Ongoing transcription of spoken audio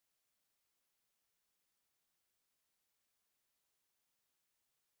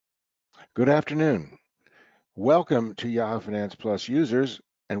Good afternoon. Welcome to Yahoo Finance Plus users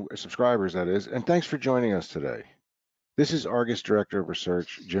and subscribers, that is, and thanks for joining us today. This is Argus Director of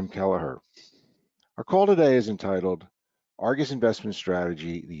Research, Jim Kelleher. Our call today is entitled Argus Investment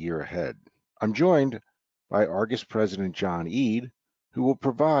Strategy, the Year Ahead. I'm joined by Argus President John Eade, who will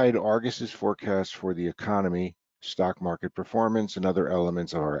provide Argus's forecast for the economy, stock market performance, and other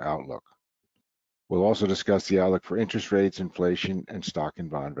elements of our outlook. We'll also discuss the outlook for interest rates, inflation, and stock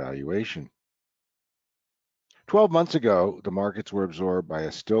and bond valuation. 12 months ago, the markets were absorbed by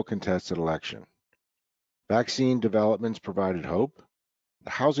a still contested election. Vaccine developments provided hope, the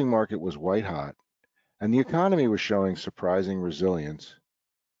housing market was white hot, and the economy was showing surprising resilience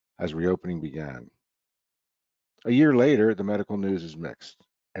as reopening began. A year later, the medical news is mixed,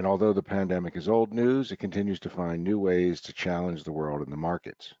 and although the pandemic is old news, it continues to find new ways to challenge the world and the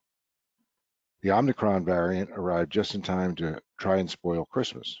markets. The Omicron variant arrived just in time to try and spoil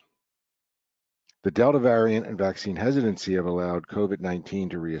Christmas. The Delta variant and vaccine hesitancy have allowed COVID-19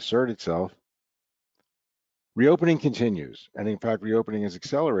 to reassert itself. Reopening continues, and in fact, reopening has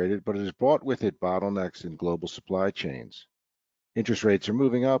accelerated, but it has brought with it bottlenecks in global supply chains. Interest rates are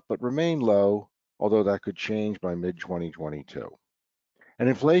moving up, but remain low, although that could change by mid-2022. And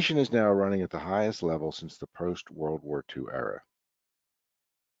inflation is now running at the highest level since the post-World War II era.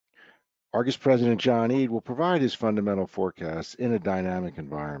 Argus President John Eade will provide his fundamental forecasts in a dynamic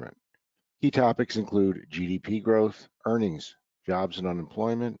environment. Key topics include GDP growth, earnings, jobs and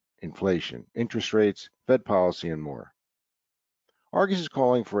unemployment, inflation, interest rates, Fed policy, and more. Argus is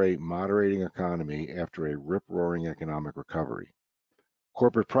calling for a moderating economy after a rip-roaring economic recovery.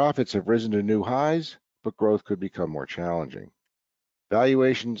 Corporate profits have risen to new highs, but growth could become more challenging.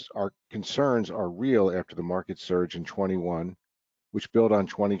 Concerns are real after the market surge in 21, which built on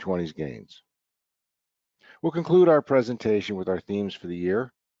 2020's gains. We'll conclude our presentation with our themes for the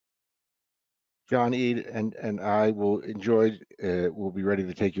year. John Eade and I will we'll be ready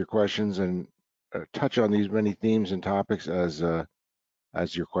to take your questions and touch on these many themes and topics as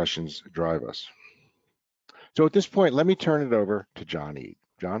your questions drive us. So at this point, let me turn it over to John Eade.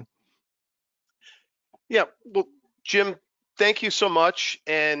 John? Yeah, well, Jim, thank you so much,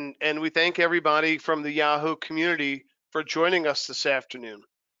 and we thank everybody from the Yahoo community for joining us this afternoon.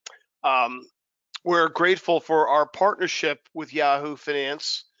 We're grateful for our partnership with Yahoo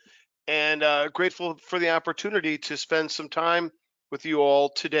Finance, and grateful for the opportunity to spend some time with you all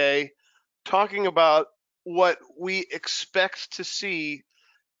today talking about what we expect to see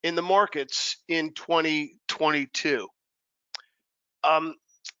in the markets in 2022.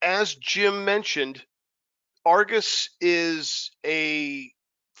 As Jim mentioned, Argus is a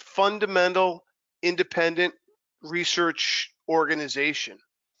fundamental independent research organization.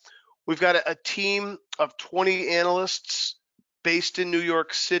 We've got a team of 20 analysts based in New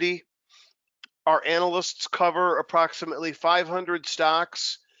York City. Our analysts cover approximately 500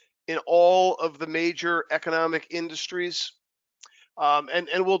 stocks in all of the major economic industries. And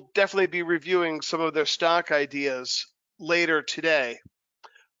we'll definitely be reviewing some of their stock ideas later today.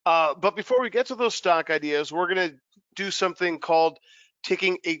 But before we get to those stock ideas, we're going to do something called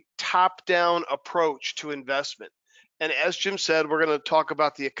taking a top-down approach to investment. And as Jim said, we're going to talk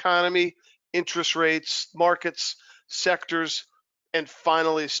about the economy, interest rates, markets, sectors, and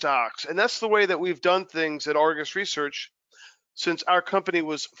finally stocks. And that's the way that we've done things at Argus Research since our company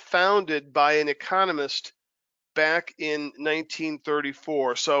was founded by an economist back in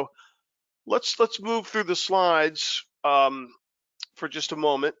 1934. So let's move through the slides for just a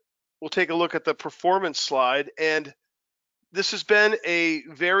moment. We'll take a look at the performance slide, and this has been a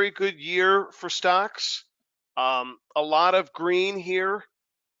very good year for stocks. A lot of green here.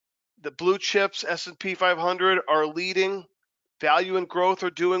 The blue chips, S&P 500, are leading. Value and growth are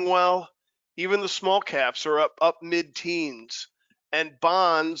doing well. Even the small caps are up mid-teens, and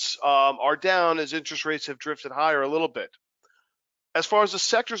bonds are down as interest rates have drifted higher a little bit. As far as the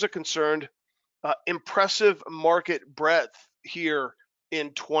sectors are concerned, impressive market breadth here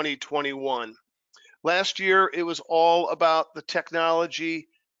in 2021. Last year, it was all about the technology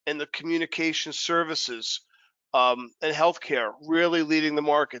and the communication services and healthcare really leading the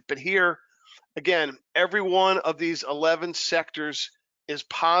market. But here, again, every one of these 11 sectors is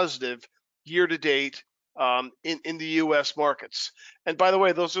positive year to date in the U.S. markets. And by the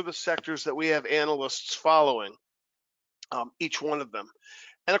way, those are the sectors that we have analysts following, each one of them.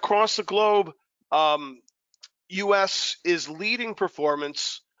 And across the globe, U.S. is leading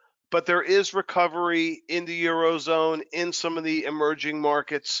performance, but there is recovery in the Eurozone, in some of the emerging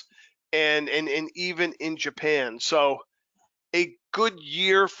markets, and even in Japan. So a good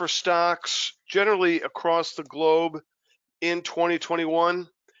year for stocks generally across the globe in 2021.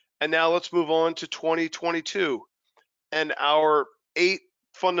 And now let's move on to 2022 and our 8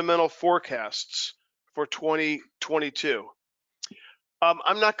 fundamental forecasts for 2022.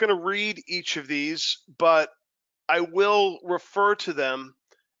 I'm not going to read each of these, but I will refer to them,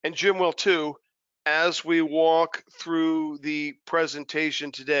 and Jim will too, as we walk through the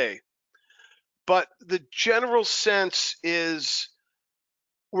presentation today. But the general sense is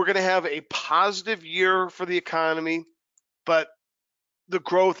we're going to have a positive year for the economy, but the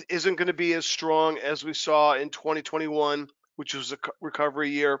growth isn't going to be as strong as we saw in 2021, which was a recovery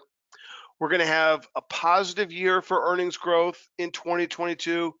year. We're going to have a positive year for earnings growth in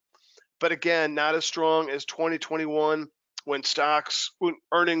 2022, but again, not as strong as 2021 when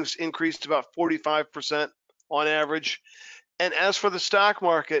earnings increased about 45% on average. And as for the stock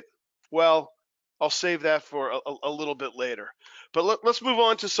market, well, I'll save that for a little bit later. But let's move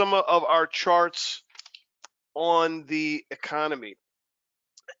on to some of our charts on the economy.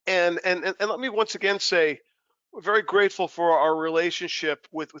 And let me once again say, we're very grateful for our relationship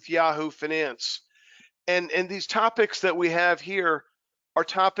with Yahoo Finance. And these topics that we have here are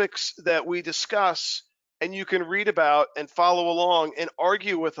topics that we discuss, and you can read about and follow along and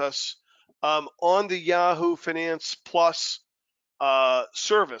argue with us on the Yahoo Finance Plus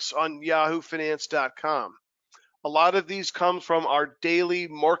service on yahoofinance.com. A lot of these come from our daily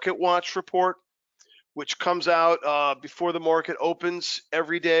Market Watch report, which comes out before the market opens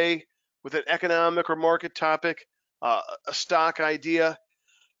every day with an economic or market topic, a stock idea.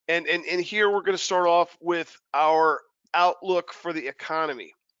 And here we're going to start off with our outlook for the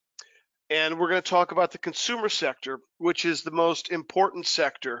economy. And we're going to talk about the consumer sector, which is the most important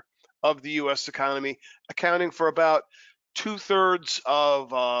sector of the U.S. economy, accounting for about 2/3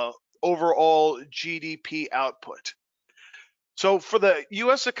 of overall GDP output. So for the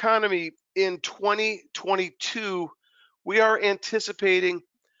U.S. economy in 2022, we are anticipating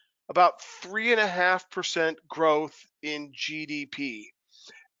about 3.5% growth in GDP.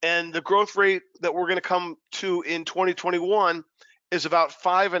 And the growth rate that we're going to come to in 2021 is about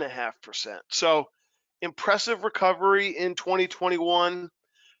 5.5%. So impressive recovery in 2021,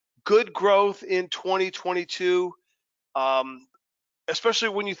 good growth in 2022, especially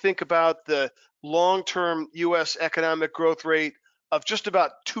when you think about the long-term U.S. economic growth rate of just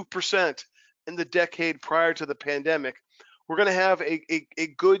about 2% in the decade prior to the pandemic. We're going to have a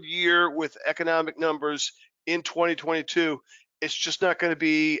good year with economic numbers in 2022. It's just not going to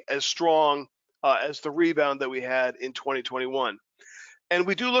be as strong as the rebound that we had in 2021. And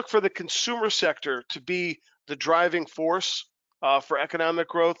we do look for the consumer sector to be the driving force for economic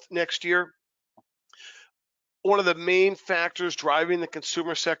growth next year. One of the main factors driving the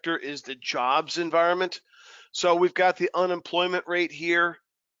consumer sector is the jobs environment. So we've got the unemployment rate here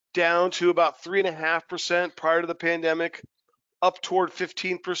down to about 3.5% prior to the pandemic, up toward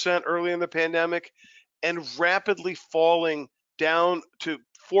 15% early in the pandemic, and rapidly falling down to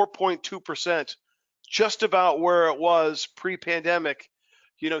 4.2%, just about where it was pre-pandemic,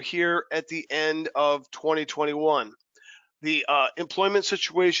 here at the end of 2021. The employment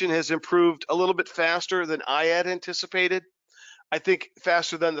situation has improved a little bit faster than I had anticipated. I think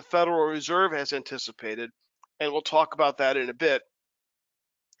faster than the Federal Reserve has anticipated, and we'll talk about that in a bit.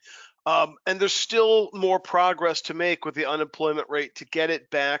 And there's still more progress to make with the unemployment rate to get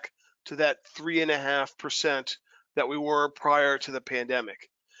it back to that 3.5% that we were prior to the pandemic.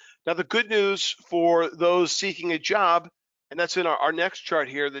 Now, the good news for those seeking a job, and that's in our next chart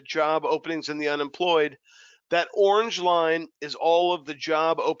here, the job openings and the unemployed, that orange line is all of the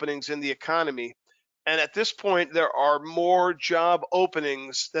job openings in the economy. And at this point, there are more job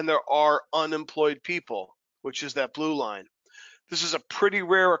openings than there are unemployed people, which is that blue line. This is a pretty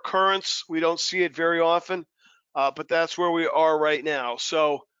rare occurrence. We don't see it very often, but that's where we are right now.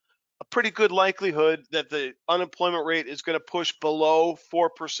 So a pretty good likelihood that the unemployment rate is going to push below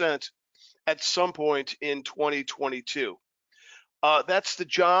 4% at some point in 2022. That's the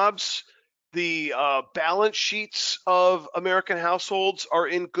jobs. The balance sheets of American households are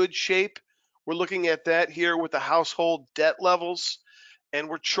in good shape. We're looking at that here with the household debt levels, and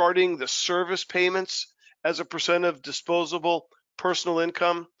we're charting the service payments as a percent of disposable personal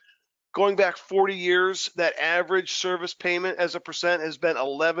income. Going back 40 years, that average service payment as a percent has been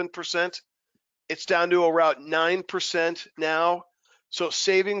 11%. It's down to around 9% now. So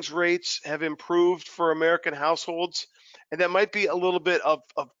savings rates have improved for American households, and that might be a little bit of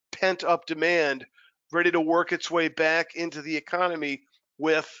pent-up demand ready to work its way back into the economy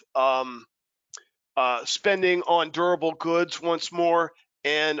with spending on durable goods once more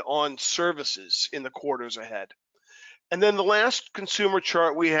and on services in the quarters ahead. And then the last consumer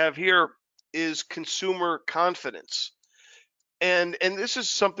chart we have here is consumer confidence. And this is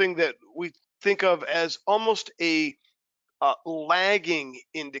something that we think of as almost a lagging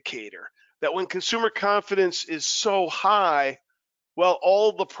indicator, that when consumer confidence is so high, well,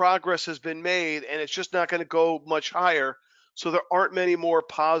 all the progress has been made and it's just not going to go much higher. So there aren't many more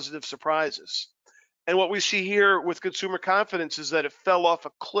positive surprises. And what we see here with consumer confidence is that it fell off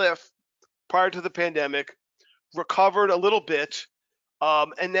a cliff prior to the pandemic, recovered a little bit,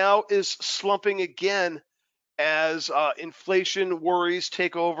 and now is slumping again as inflation worries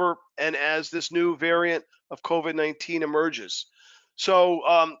take over and as this new variant of COVID-19 emerges. So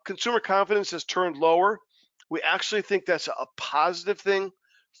consumer confidence has turned lower. We actually think that's a positive thing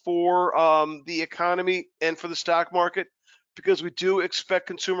for the economy and for the stock market, because we do expect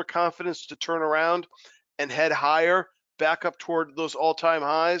consumer confidence to turn around and head higher, back up toward those all-time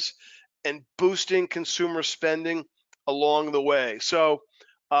highs, and boosting consumer spending along the way. So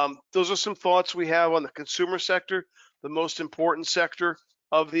those are some thoughts we have on the consumer sector, the most important sector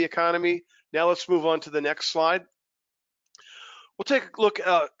of the economy. Now let's move on to the next slide. We'll take a look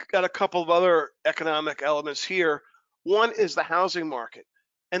at a couple of other economic elements here. One is the housing market.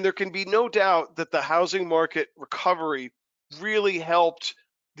 And there can be no doubt that the housing market recovery really helped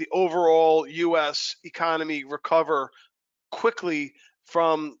the overall US economy recover quickly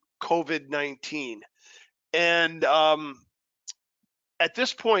from COVID-19. And at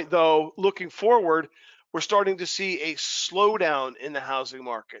this point, though, looking forward, we're starting to see a slowdown in the housing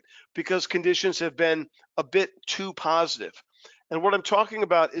market because conditions have been a bit too positive. And what I'm talking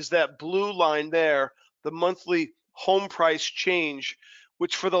about is that blue line there, the monthly home price change,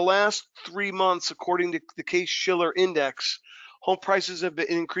 which for the last 3 months, according to the Case-Shiller Index, home prices have been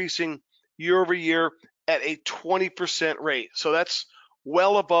increasing year over year at a 20% rate. So that's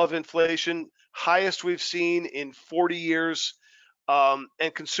well above inflation, highest we've seen in 40 years. And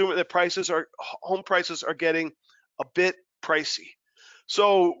home prices are getting a bit pricey.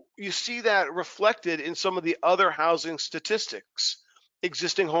 So you see that reflected in some of the other housing statistics.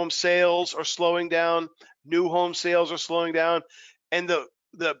 Existing home sales are slowing down, new home sales are slowing down, and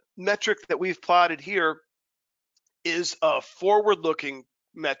the metric that we've plotted here is a forward-looking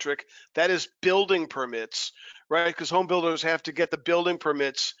metric, that is building permits, right? Because home builders have to get the building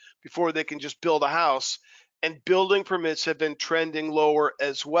permits before they can just build a house, and building permits have been trending lower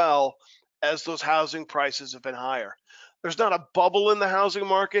as well as those housing prices have been higher. There's not a bubble in the housing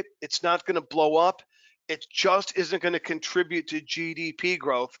market. It's not going to blow up. It just isn't going to contribute to GDP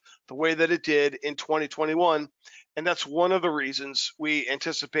growth the way that it did in 2021. And that's one of the reasons we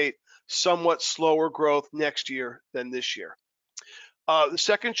anticipate somewhat slower growth next year than this year. The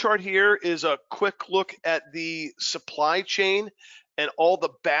second chart here is a quick look at the supply chain and all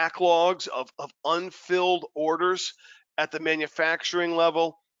the backlogs of unfilled orders at the manufacturing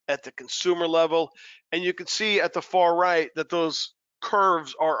level, at the consumer level. And you can see at the far right that those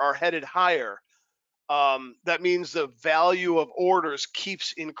curves are headed higher. That means the value of orders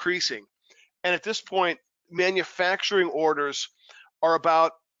keeps increasing. And at this point, manufacturing orders are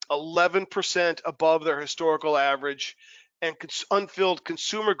about 11% above their historical average, and unfilled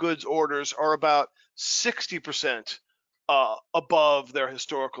consumer goods orders are about 60% above their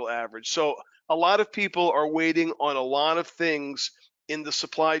historical average. So a lot of people are waiting on a lot of things in the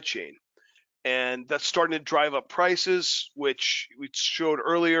supply chain, and that's starting to drive up prices, which we showed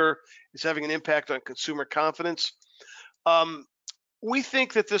earlier is having an impact on consumer confidence. We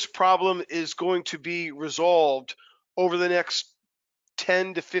think that this problem is going to be resolved over the next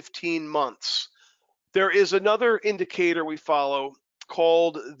 10 to 15 months. There is another indicator we follow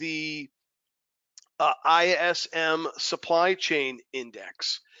called the ISM Supply Chain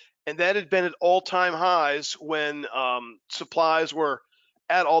Index, and that had been at all-time highs when supplies were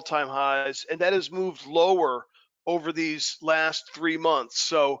at all-time highs, and that has moved lower over these last 3 months.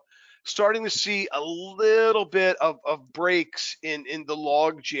 So starting to see a little bit of breaks in the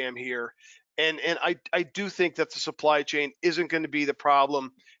log jam here. And I do think that the supply chain isn't going to be the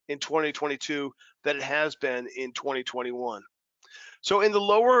problem in 2022 that it has been in 2021. So in the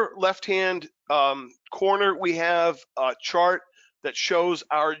lower left-hand corner, we have a chart that shows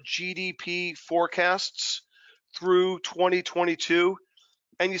our GDP forecasts through 2022.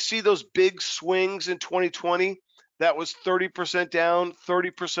 And you see those big swings in 2020. That was 30% down,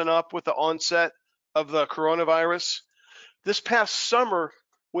 30% up with the onset of the coronavirus. This past summer,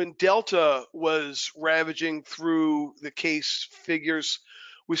 when Delta was ravaging through the case figures,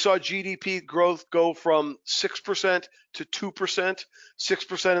 we saw GDP growth go from 6% to 2%,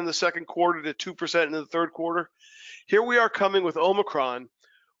 6% in the second quarter to 2% in the third quarter. Here we are coming with Omicron.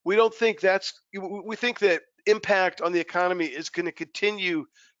 We think that impact on the economy is going to continue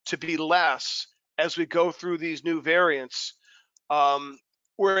to be less as we go through these new variants.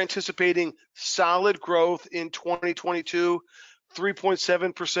 We're anticipating solid growth in 2022.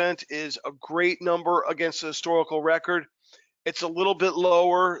 3.7% is a great number against a historical record. It's a little bit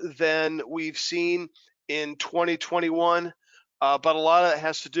lower than we've seen in 2021, but a lot of it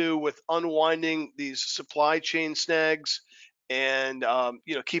has to do with unwinding these supply chain snags and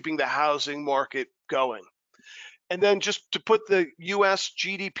keeping the housing market going. And then just to put the U.S.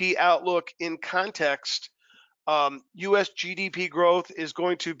 GDP outlook in context, U.S. GDP growth is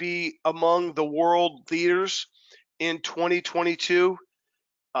going to be among the world leaders in 2022.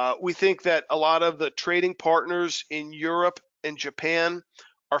 We think that a lot of the trading partners in Europe and Japan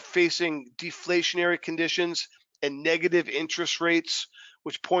are facing deflationary conditions and negative interest rates,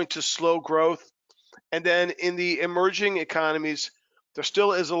 which point to slow growth. And then in the emerging economies, there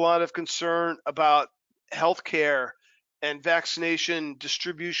still is a lot of concern about healthcare and vaccination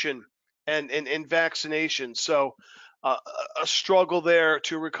distribution and vaccination. So a struggle there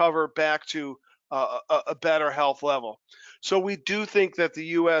to recover back to a better health level. So we do think that the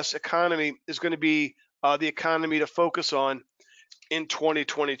U.S. economy is going to be the economy to focus on in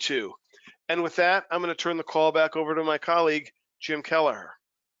 2022. And with that, I'm going to turn the call back over to my colleague, Jim Kelleher.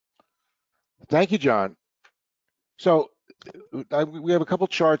 Thank you, John. So we have a couple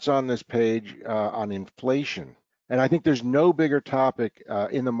charts on this page on inflation, and I think there's no bigger topic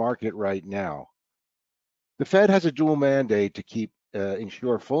in the market right now. The Fed has a dual mandate to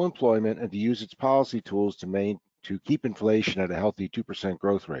ensure full employment and to use its policy tools to keep inflation at a healthy 2%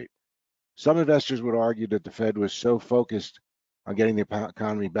 growth rate. Some investors would argue that the Fed was so focused on getting the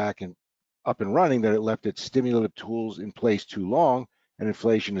economy back and up and running that it left its stimulative tools in place too long and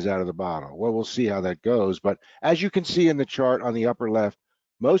inflation is out of the bottle. Well, we'll see how that goes. But as you can see in the chart on the upper left,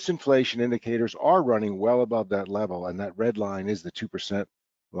 most inflation indicators are running well above that level, and that red line is the 2%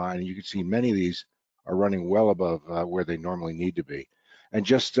 line. And you can see many of these are running well above where they normally need to be. And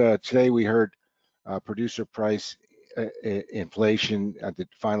just today we heard producer price inflation at the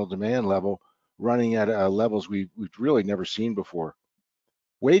final demand level running at levels we've really never seen before.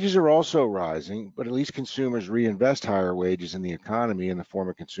 Wages are also rising, but at least consumers reinvest higher wages in the economy in the form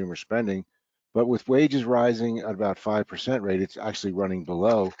of consumer spending. But with wages rising at about 5% rate, it's actually running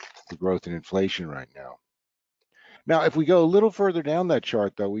below the growth in inflation right now. Now, if we go a little further down that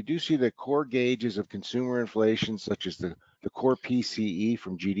chart, though, we do see that core gauges of consumer inflation, such as the core PCE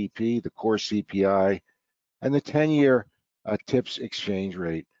from GDP, the core CPI, and the 10-year TIPS exchange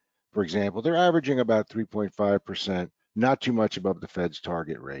rate, for example, they're averaging about 3.5%, not too much above the Fed's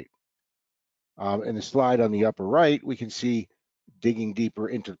target rate. In the slide on the upper right, we can see, digging deeper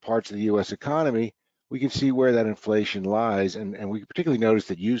into parts of the U.S. economy, we can see where that inflation lies, and we particularly notice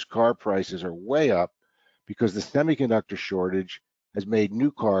that used car prices are way up because the semiconductor shortage has made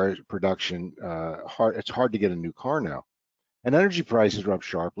new car production hard. It's hard to get a new car now. And energy prices are up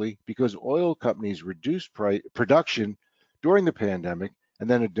sharply because oil companies reduced production during the pandemic, and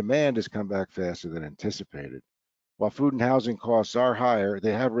then the demand has come back faster than anticipated. While food and housing costs are higher,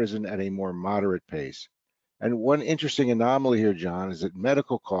 they have risen at a more moderate pace. And one interesting anomaly here, John, is that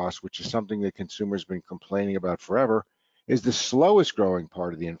medical costs, which is something that consumers have been complaining about forever, is the slowest growing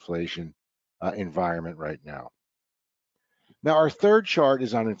part of the inflation environment right now. Now, our third chart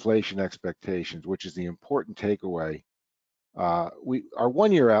is on inflation expectations, which is the important takeaway. Our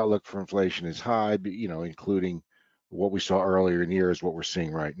 1-year outlook for inflation is high, including what we saw earlier in the year is what we're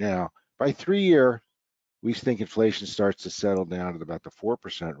seeing right now. By 3-year, we think inflation starts to settle down at about the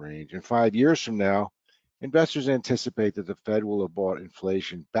 4% range. And 5 years from now, investors anticipate that the Fed will have brought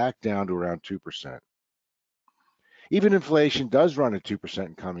inflation back down to around 2%. Even inflation does run at 2%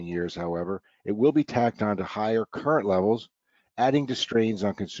 in coming years, however, it will be tacked on to higher current levels, adding to strains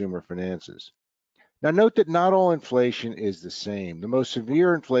on consumer finances. Now, note that not all inflation is the same. The most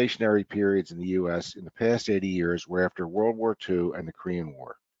severe inflationary periods in the U.S. in the past 80 years were after World War II and the Korean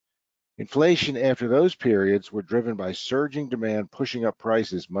War. Inflation after those periods were driven by surging demand pushing up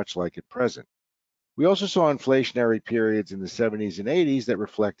prices, much like at present. We also saw inflationary periods in the 70s and 80s that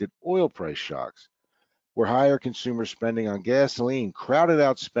reflected oil price shocks, where higher consumer spending on gasoline crowded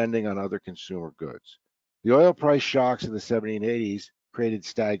out spending on other consumer goods. The oil price shocks of the 70s and 80s created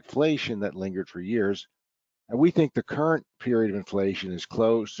stagflation that lingered for years, and we think the current period of inflation is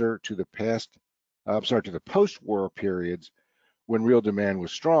closer to the post-war periods when real demand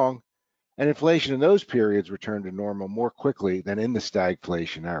was strong, and inflation in those periods returned to normal more quickly than in the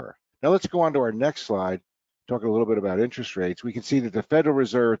stagflation era. Now let's go on to our next slide, talking a little bit about interest rates. We can see that the Federal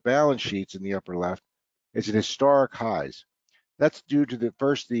Reserve balance sheets in the upper left is at historic highs. That's due to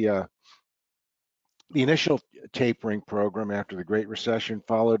the initial tapering program after the Great Recession,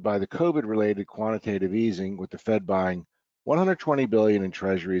 followed by the COVID-related quantitative easing, with the Fed buying $120 billion in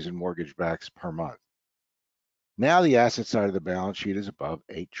treasuries and mortgage backs per month. Now the asset side of the balance sheet is above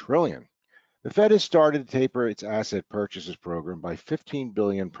 $8 trillion. The Fed has started to taper its asset purchases program by $15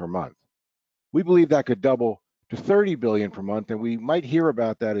 billion per month. We believe that could double to $30 billion per month, and we might hear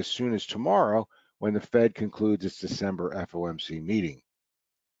about that as soon as tomorrow when the Fed concludes its December FOMC meeting.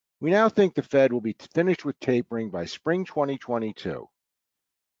 We now think the Fed will be finished with tapering by spring 2022.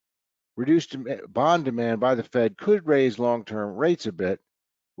 Reduced bond demand by the Fed could raise long-term rates a bit,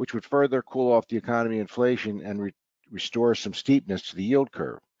 which would further cool off the economy inflation and restore some steepness to the yield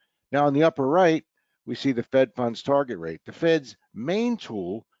curve. Now, on the upper right, we see the Fed funds target rate. The Fed's main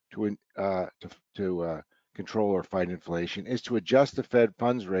tool to control or fight inflation is to adjust the Fed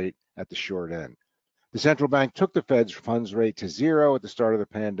funds rate at the short end. The central bank took the Fed's funds rate to zero at the start of the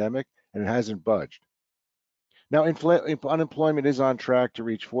pandemic, and it hasn't budged. Now, unemployment is on track to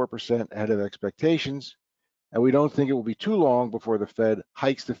reach 4% ahead of expectations, and we don't think it will be too long before the Fed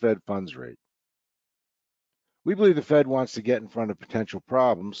hikes the Fed funds rate. We believe the Fed wants to get in front of potential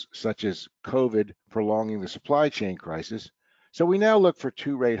problems, such as COVID prolonging the supply chain crisis, so we now look for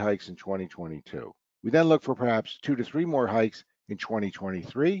 2 rate hikes in 2022. We then look for perhaps 2 to 3 more hikes in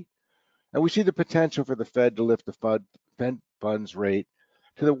 2023, and we see the potential for the Fed to lift the Fed funds rate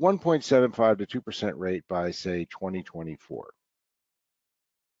to the 1.75 to 2% rate by, say, 2024.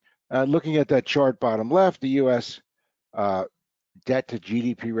 Looking at that chart bottom left, the U.S. Debt to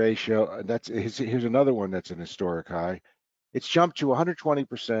GDP ratio, here's another one that's an historic high. It's jumped to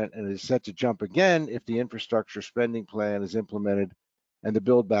 120% and is set to jump again if the infrastructure spending plan is implemented and the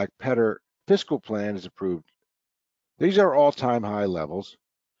Build Back Better fiscal plan is approved. These are all-time high levels,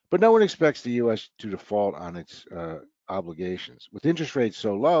 but no one expects the U.S. to default on its obligations. With interest rates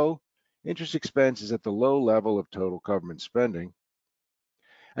so low, interest expense is at the low level of total government spending.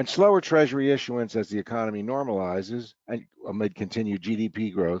 And slower Treasury issuance as the economy normalizes and amid continued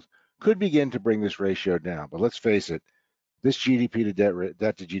GDP growth could begin to bring this ratio down. But let's face it, this GDP to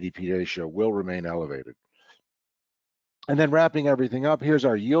debt to GDP ratio will remain elevated. And then wrapping everything up, here's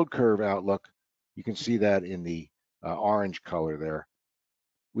our yield curve outlook. You can see that in the orange color there.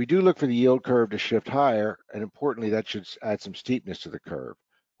 We do look for the yield curve to shift higher, and importantly, that should add some steepness to the curve,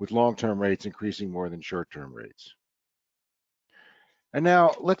 with long-term rates increasing more than short-term rates. And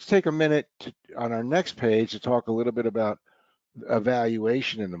now let's take a minute on our next page to talk a little bit about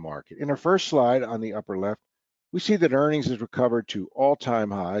valuation in the market. In our first slide on the upper left, we see that earnings has recovered to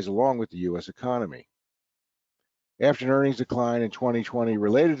all-time highs along with the U.S. economy. After an earnings decline in 2020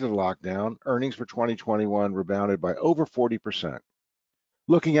 related to the lockdown, earnings for 2021 rebounded by over 40%.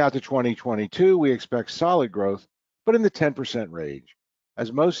 Looking out to 2022, we expect solid growth, but in the 10% range,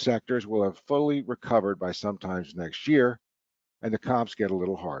 as most sectors will have fully recovered by sometimes next year, and the comps get a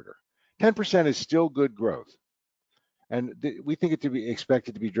little harder. 10% is still good growth. And we think it to be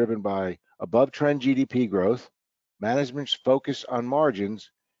expected to be driven by above trend GDP growth, management's focus on margins,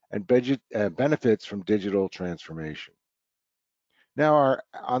 and benefits from digital transformation. Now,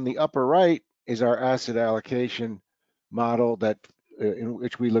 on the upper right is our asset allocation model that in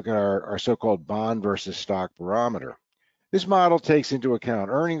which we look at our so-called bond versus stock barometer. This model takes into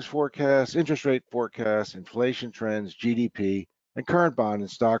account earnings forecasts, interest rate forecasts, inflation trends, GDP, and current bond and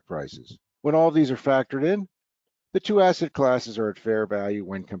stock prices. When all of these are factored in, the two asset classes are at fair value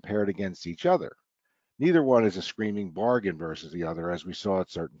when compared against each other. Neither one is a screaming bargain versus the other, as we saw at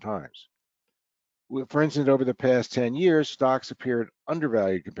certain times. For instance, over the past 10 years, stocks appeared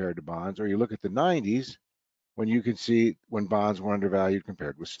undervalued compared to bonds, or you look at the 90s, when you can see when bonds were undervalued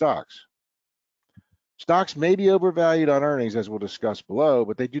compared with stocks. Stocks may be overvalued on earnings, as we'll discuss below,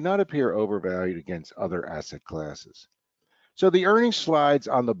 but they do not appear overvalued against other asset classes. So the earnings slides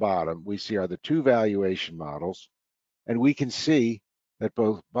on the bottom we see are the two valuation models, and we can see that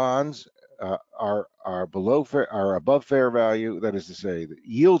both bonds are above fair value. That is to say, the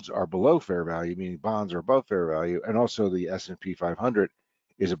yields are below fair value, meaning bonds are above fair value, and also the S&P 500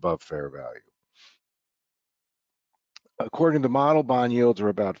 is above fair value. According to the model, bond yields are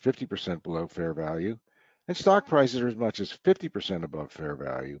about 50% below fair value, and stock prices are as much as 50% above fair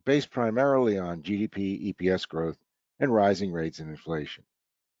value, based primarily on GDP, EPS growth, and rising rates and inflation.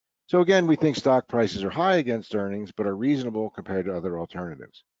 So again, we think stock prices are high against earnings, but are reasonable compared to other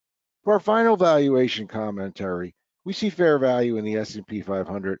alternatives. For our final valuation commentary, we see fair value in the S&P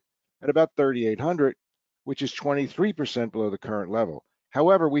 500 at about 3,800, which is 23% below the current level.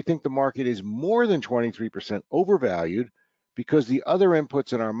 However, we think the market is more than 23% overvalued because the other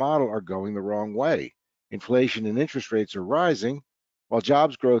inputs in our model are going the wrong way. Inflation and interest rates are rising, while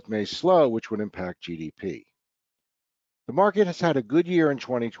jobs growth may slow, which would impact GDP. The market has had a good year in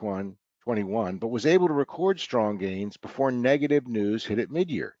 2021, 21, but was able to record strong gains before negative news hit it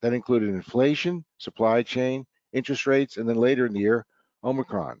mid-year. That included inflation, supply chain, interest rates, and then later in the year,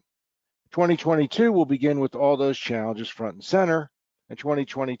 Omicron. 2022 will begin with all those challenges front and center, and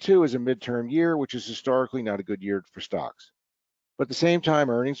 2022 is a midterm year, which is historically not a good year for stocks. But at the same time,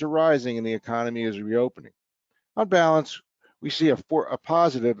 earnings are rising and the economy is reopening. On balance, we see a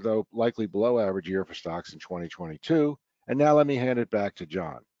positive, though likely below average year for stocks in 2022. And now let me hand it back to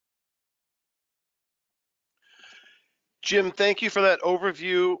John. Jim, thank you for that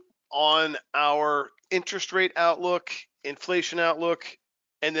overview on our interest rate outlook, inflation outlook,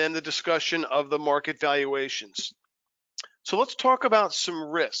 and then the discussion of the market valuations. So let's talk about some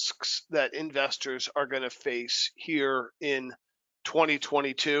risks that investors are going to face here in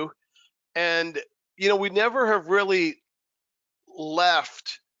 2022. And, we never have really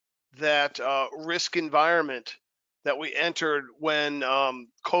left that risk environment that we entered when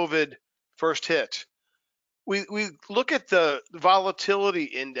COVID first hit. We look at the volatility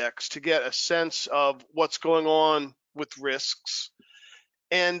index to get a sense of what's going on with risks.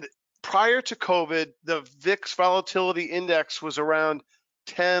 And prior to COVID, the VIX volatility index was around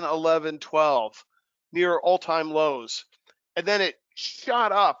 10, 11, 12, near all-time lows. And then it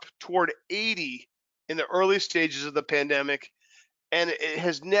shot up toward 80 in the early stages of the pandemic, and it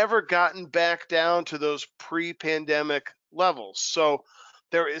has never gotten back down to those pre-pandemic levels. So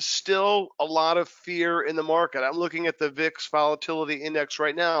there is still a lot of fear in the market. I'm looking at the VIX volatility index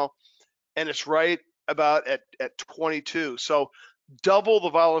right now, and it's right about at 22. So double the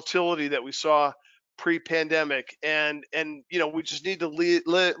volatility that we saw pre-pandemic, and we just need to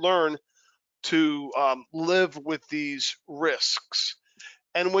learn to live with these risks.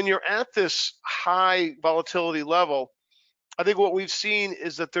 And when you're at this high volatility level, I think what we've seen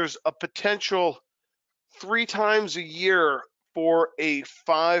is that there's a potential 3 times a year for a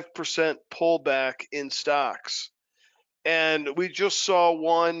 5% pullback in stocks. And we just saw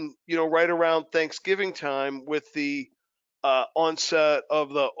one, right around Thanksgiving time with the onset of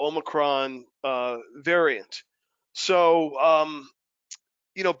the Omicron variant. So,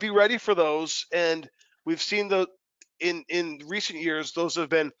 be ready for those. And we've seen in recent years, those have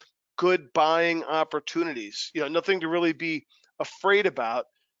been good buying opportunities. Nothing to really be afraid about.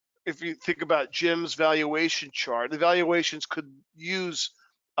 If you think about Jim's valuation chart, the valuations could use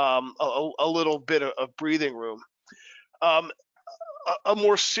a little bit of breathing room. A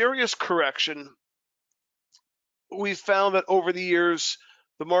more serious correction, we found that over the years,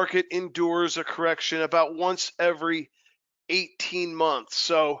 the market endures a correction about once every 18 months.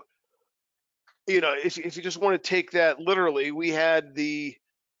 So, if you just want to take that literally, we had the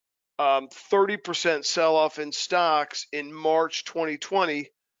 30% sell-off in stocks in March 2020.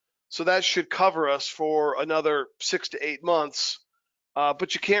 So that should cover us for another 6 to 8 months.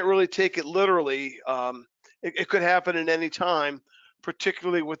 But you can't really take it literally. It could happen at any time,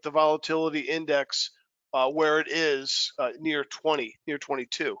 particularly with the volatility index where it is near 20, near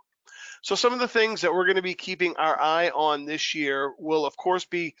 22. So some of the things that we're going to be keeping our eye on this year will, of course,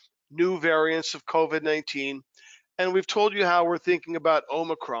 be new variants of COVID-19. And we've told you how we're thinking about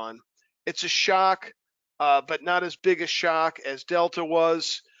Omicron. It's a shock, but not as big a shock as Delta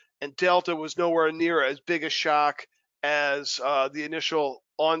was. And Delta was nowhere near as big a shock as the initial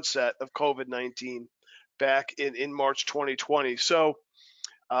onset of COVID-19 back in March 2020. So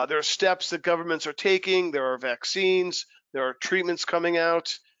there are steps that governments are taking. There are vaccines. There are treatments coming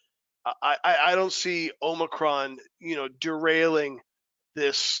out. I don't see Omicron, derailing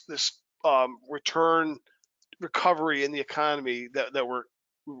this recovery in the economy that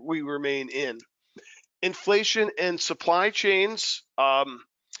we remain in. Inflation and supply chains.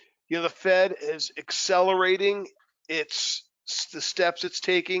 The Fed is accelerating the steps it's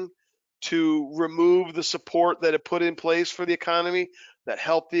taking to remove the support that it put in place for the economy that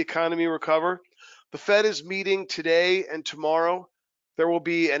helped the economy recover. The Fed is meeting today and tomorrow. There will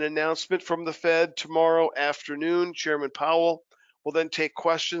be an announcement from the Fed tomorrow afternoon. Chairman Powell will then take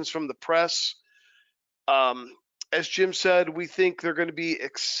questions from the press. As Jim said, we think they're going to be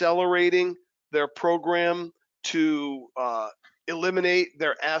accelerating their program to eliminate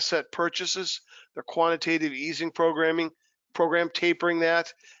their asset purchases, their quantitative easing program tapering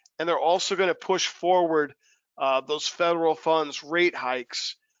that, and they're also going to push forward those federal funds rate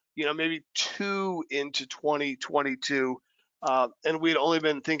hikes, maybe 2 into 2022, and we'd only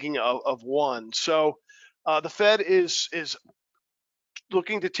been thinking of 1. So the Fed is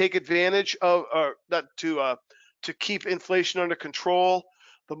looking to take advantage of, to keep inflation under control.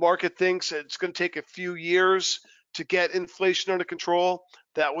 The market thinks it's going to take a few years to get inflation under control.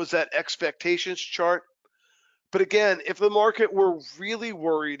 That was that expectations chart. But again, if the market were really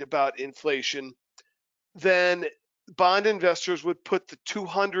worried about inflation, then bond investors would put the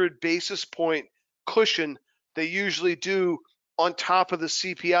 200 basis point cushion they usually do on top of the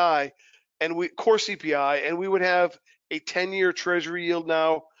CPI and core CPI, and we would have a 10-year Treasury yield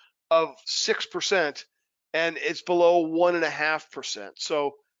now of 6%, and it's below 1.5%.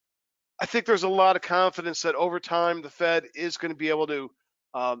 So I think there's a lot of confidence that over time the Fed is going to be able to,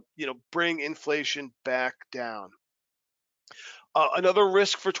 bring inflation back down. Another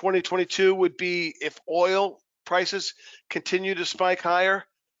risk for 2022 would be if oil prices continue to spike higher.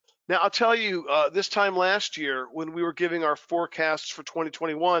 Now, I'll tell you, this time last year, when we were giving our forecasts for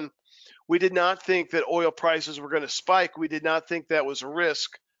 2021, we did not think that oil prices were going to spike. We did not think that was a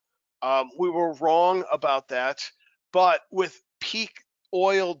risk. We were wrong about that. But with peak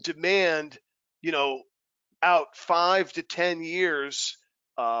oil demand, out 5 to 10 years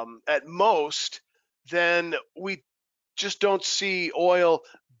at most, then we just don't see oil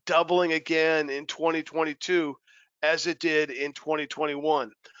doubling again in 2022 as it did in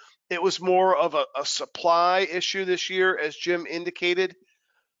 2021. It was more of a supply issue this year, as Jim indicated.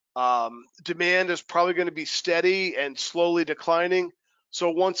 Demand is probably going to be steady and slowly declining.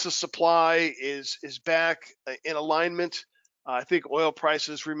 So once the supply is back in alignment, I think oil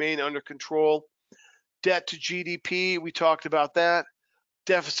prices remain under control. Debt to GDP, we talked about that.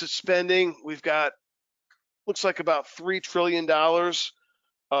 Deficit spending, we've got looks like about $3 trillion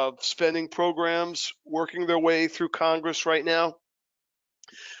of spending programs working their way through Congress right now.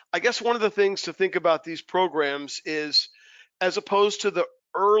 I guess one of the things to think about these programs is, as opposed to the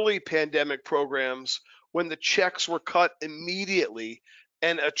early pandemic programs when the checks were cut immediately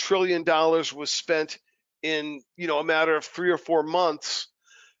and $1 trillion was spent in a matter of 3 or 4 months,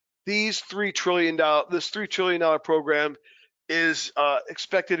 this $3 trillion program is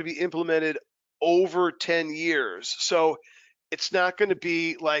expected to be implemented over 10 years. So it's not going to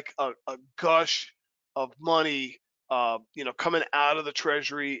be like a gush of money, coming out of the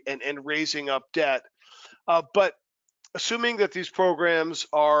Treasury and raising up debt. But assuming that these programs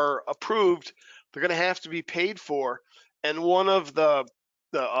are approved, they're going to have to be paid for. And one of the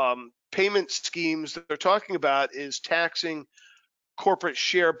payment schemes that they're talking about is taxing corporate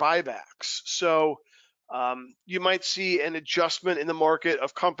share buybacks. So you might see an adjustment in the market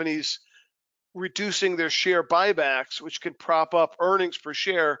of companies reducing their share buybacks, which could prop up earnings per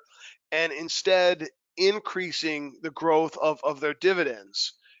share, and instead increasing the growth of their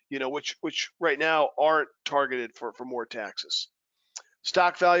dividends, which right now aren't targeted for more taxes.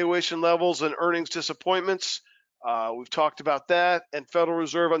 Stock valuation levels and earnings disappointments. We've talked about that, and Federal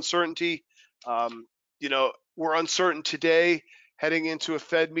Reserve uncertainty. We're uncertain today heading into a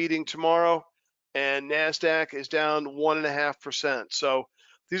Fed meeting tomorrow, and NASDAQ is down 1.5%. So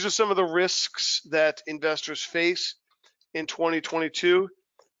these are some of the risks that investors face in 2022.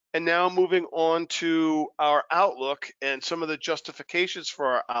 And now moving on to our outlook and some of the justifications for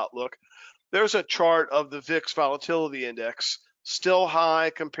our outlook. There's a chart of the VIX Volatility Index, still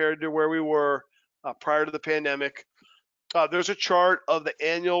high compared to where we were prior to the pandemic. There's a chart of the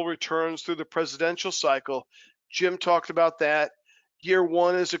annual returns through the presidential cycle. Jim talked about that. Year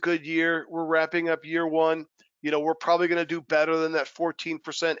one is a good year. We're wrapping up year one. We're probably going to do better than that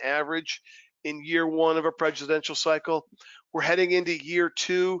 14% average in year one of a presidential cycle. We're heading into year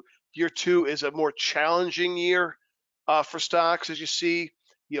two. Year two is a more challenging year for stocks, as you see,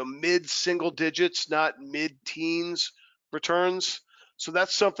 mid-single digits, not mid-teens returns. So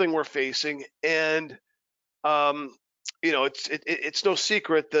that's something we're facing. And, it's no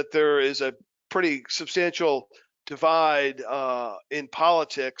secret that there is a pretty substantial divide in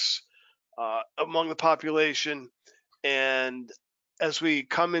politics among the population. And as we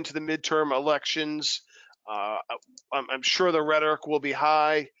come into the midterm elections, I'm sure the rhetoric will be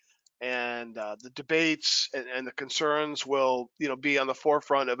high, and the debates and the concerns will, be on the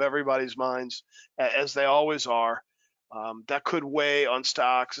forefront of everybody's minds, as they always are. That could weigh on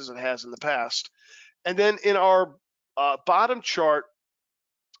stocks as it has in the past. And then in our bottom chart,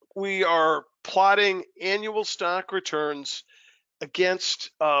 we are plotting annual stock returns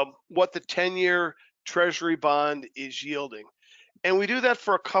against what the 10-year Treasury bond is yielding. And we do that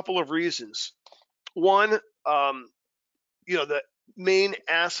for a couple of reasons. One, the main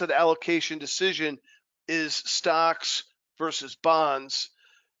asset allocation decision is stocks versus bonds.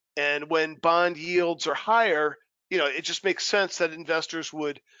 And when bond yields are higher, it just makes sense that investors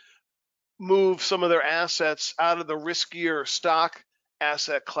would move some of their assets out of the riskier stock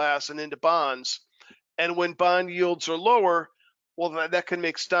asset class and into bonds. And when bond yields are lower, well, that can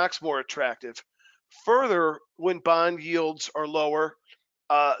make stocks more attractive. Further, when bond yields are lower,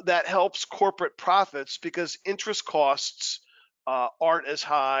 that helps corporate profits because interest costs aren't as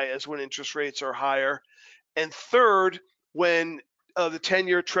high as when interest rates are higher. And third, when the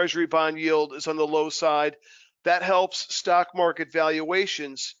 10-year Treasury bond yield is on the low side, that helps stock market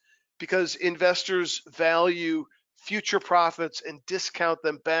valuations because investors value future profits and discount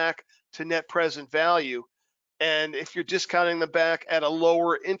them back to net present value. And if you're discounting them back at a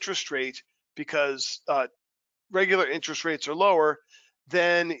lower interest rate because regular interest rates are lower,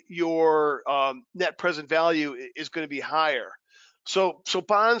 then your net present value is going to be higher. So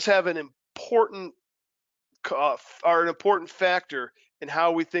bonds have an important are an important factor in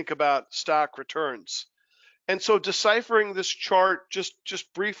how we think about stock returns. And so deciphering this chart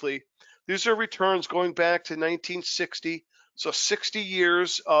just briefly, these are returns going back to 1960, so 60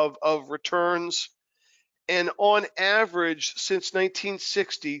 years of returns. And on average, since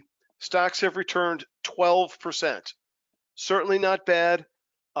 1960, stocks have returned 12%. Certainly not bad.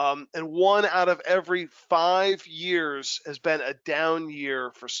 And 1 out of every 5 years has been a down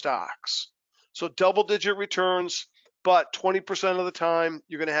year for stocks. So double-digit returns, but 20% of the time,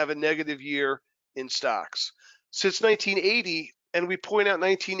 you're going to have a negative year in stocks. Since 1980, and we point out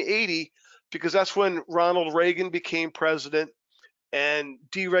 1980 because that's when Ronald Reagan became president and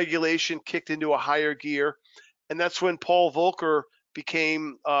deregulation kicked into a higher gear. And that's when Paul Volcker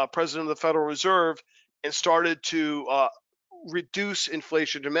became president of the Federal Reserve and started to reduce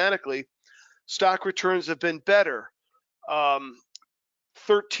inflation dramatically. Stock returns have been better, 13%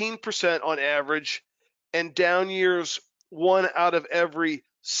 on average, and down years 1 out of every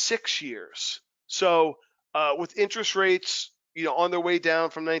 6 years. So with interest rates, on their way down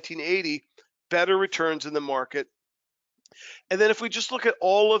from 1980, better returns in the market. And then if we just look at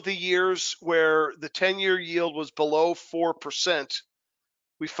all of the years where the 10-year yield was below 4%,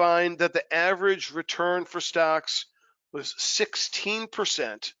 we find that the average return for stocks was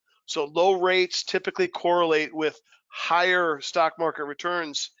 16%. So low rates typically correlate with higher stock market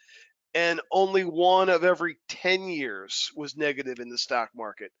returns, and only 1 of every 10 years was negative in the stock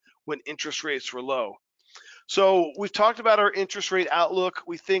market when interest rates were low. So we've talked about our interest rate outlook.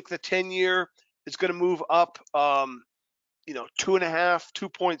 We think the 10-year is going to move up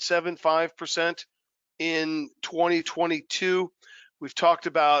 2.75% in 2022. We've talked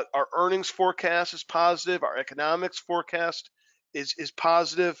about our earnings forecast is positive. Our economics forecast is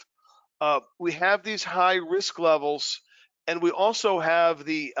positive. We have these high risk levels, and we also have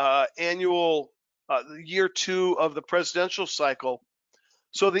the annual year 2 of the presidential cycle.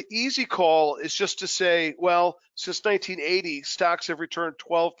 So the easy call is just to say, well, since 1980, stocks have returned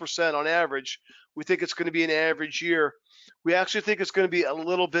 12% on average. We think it's going to be an average year. We actually think it's going to be a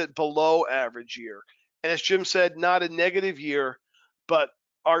little bit below average year. And as Jim said, not a negative year, but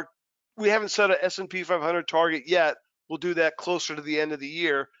we haven't set a S&P 500 target yet. We'll do that closer to the end of the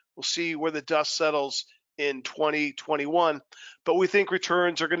year. We'll see where the dust settles in 2021. But we think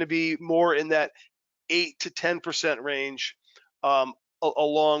returns are going to be more in that 8 to 10% range,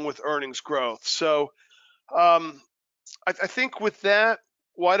 along with earnings growth. So I think with that,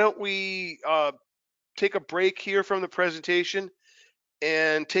 why don't we take a break here from the presentation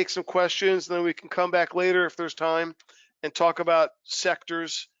and take some questions, and then we can come back later if there's time and talk about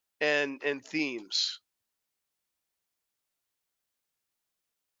sectors and themes.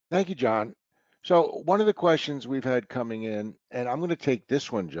 Thank you, John. So one of the questions we've had coming in, and I'm going to take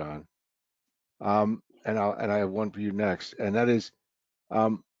this one, John, and I have one for you next, and that is,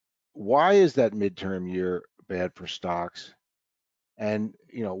 why is that midterm year bad for stocks? And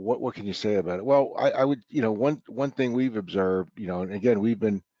what can you say about it? Well, I would, one thing we've observed, and again, we've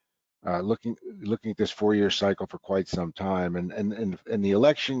been looking at this 4-year cycle for quite some time, and the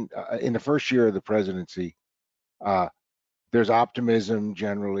election in the first year of the presidency, there's optimism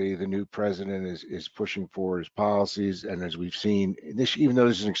generally. The new president is pushing forward his policies, and as we've seen, even though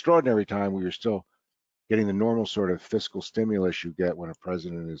this is an extraordinary time, we are still getting the normal sort of fiscal stimulus you get when a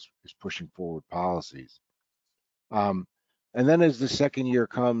president is pushing forward policies. And then as the second year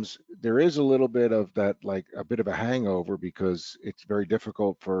comes, there is a little bit of that, like a bit of a hangover, because it's very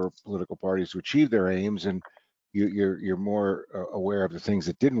difficult for political parties to achieve their aims, and you're more aware of the things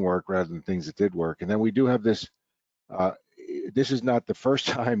that didn't work rather than things that did work. And then we do have this. This is not the first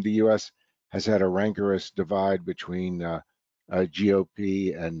time the U.S. has had a rancorous divide between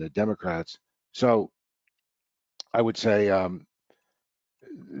GOP and the Democrats. So I would say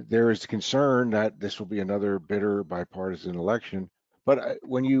there is concern that this will be another bitter bipartisan election. But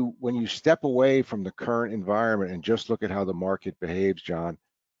when you step away from the current environment and just look at how the market behaves, John,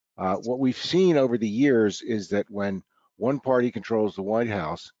 what we've seen over the years is that when one party controls the White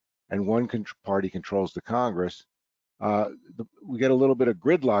House and one party controls the Congress, we get a little bit of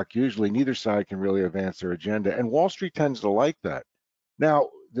gridlock usually. Neither side can really advance their agenda, and Wall Street tends to like that. Now,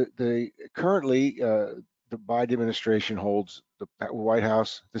 currently the Biden administration holds the White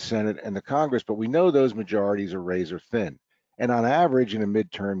House, the Senate, and the Congress, but we know those majorities are razor thin. And on average, in a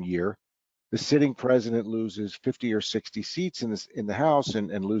midterm year, the sitting president loses 50 or 60 seats in the House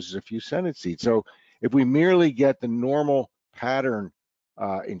and loses a few Senate seats. So if we merely get the normal pattern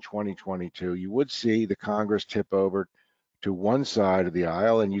in 2022, you would see the Congress tip over to one side of the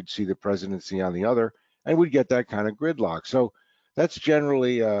aisle, and you'd see the presidency on the other, and we'd get that kind of gridlock. So that's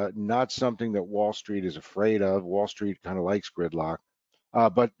generally not something that Wall Street is afraid of. Wall Street kind of likes gridlock,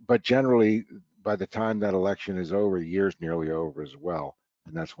 but generally, by the time that election is over, the year's nearly over as well,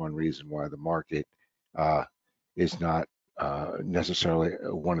 and that's one reason why the market uh, is not necessarily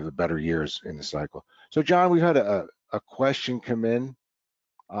one of the better years in the cycle. So, John, we've had a question come in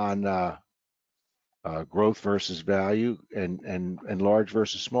on growth versus value and large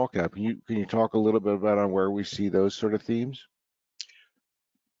versus small cap. Can you talk a little bit about on where we see those sort of themes?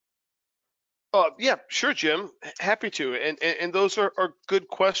 Yeah, sure, Jim. Happy to. And those are good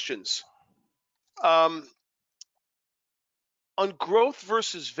questions. On growth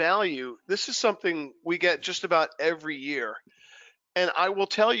versus value, this is something we get just about every year. And I will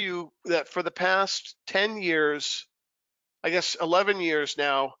tell you that for the past 10 years, I guess 11 years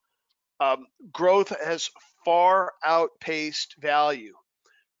now, growth has far outpaced value.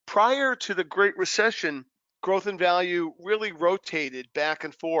 Prior to the Great Recession, growth and value really rotated back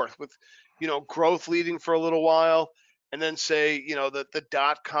and forth with, growth leading for a little while, and then say, the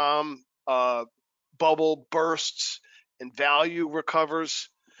dot-com bubble bursts and value recovers.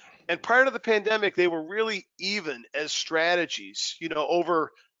 And prior to the pandemic, they were really even as strategies,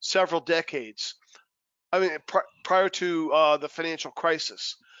 over several decades. I mean, prior to the financial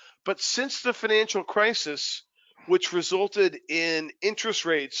crisis. But since the financial crisis, which resulted in interest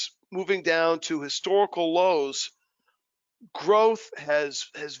rates moving down to historical lows, growth has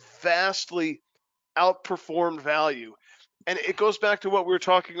vastly outperformed value. And it goes back to what we were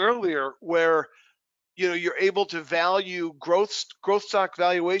talking earlier, where you're able to value growth stock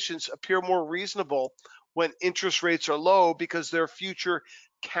valuations appear more reasonable when interest rates are low because their future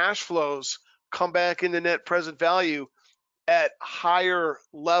cash flows come back into net present value at higher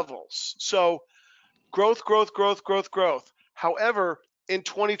levels. So growth, growth, growth, growth, growth. However, in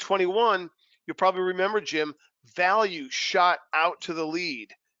 2021, you'll probably remember, Jim, value shot out to the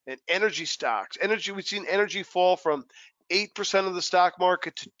lead. And energy stocks, we've seen energy fall from 8% of the stock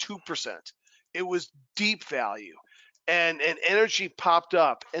market to 2%. It was deep value. And energy popped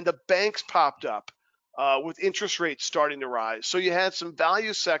up, and the banks popped up with interest rates starting to rise. So you had some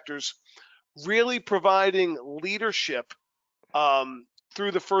value sectors really providing leadership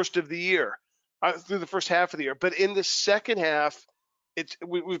through the first of the year, through the first half of the year. But in the second half,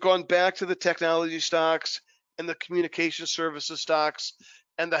 we've gone back to the technology stocks and the communication services stocks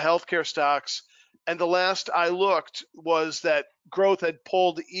and the healthcare stocks. And the last I looked was that growth had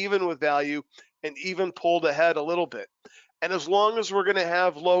pulled even with value and even pulled ahead a little bit. And as long as we're going to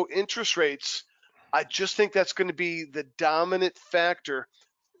have low interest rates, I just think that's going to be the dominant factor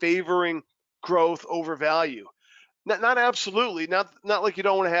favoring growth over value. Not absolutely, not like you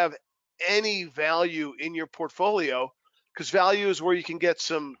don't want to have any value in your portfolio, because value is where you can get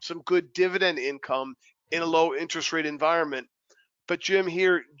some good dividend income in a low interest rate environment. But Jim,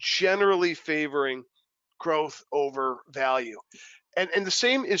 here generally favoring growth over value. And the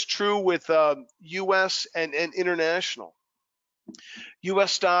same is true with U.S. and international.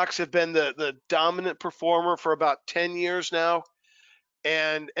 U.S. stocks have been the dominant performer for about 10 years now.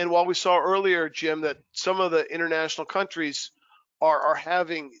 And while we saw earlier, Jim, that some of the international countries are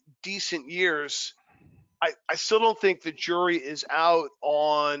having decent years, I still don't think the jury is out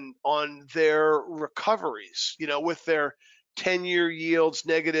on their recoveries, with their 10-year yields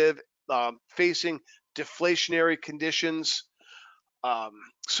negative, facing deflationary conditions.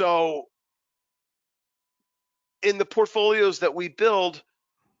 So in the portfolios that we build,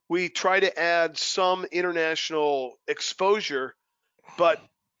 we try to add some international exposure, but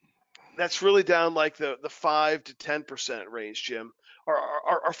that's really down like the 5 to 10% range, Jim.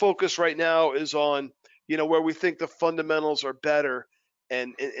 Our focus right now is on, where we think the fundamentals are better,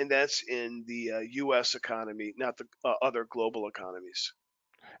 and that's in the U.S. economy, not the other global economies.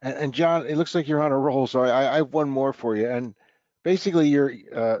 And John, it looks like you're on a roll, so I have one more for you. And basically,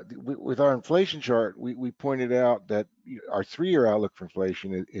 with our inflation chart, we pointed out that our 3-year outlook for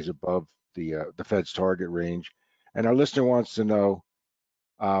inflation is above the Fed's target range, and our listener wants to know,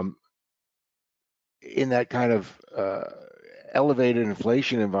 in that kind of elevated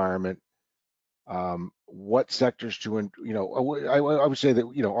inflation environment, what sectors to, I would say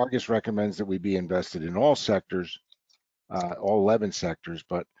that, Argus recommends that we be invested in all sectors, all 11 sectors,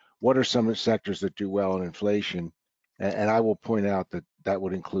 but what are some of the sectors that do well in inflation? And I will point out that that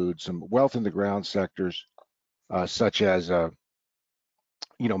would include some wealth in the ground sectors, such as,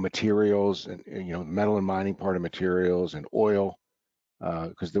 materials and, metal and mining part of materials and oil,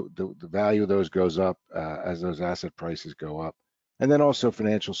 because the value of those goes up as those asset prices go up. And then also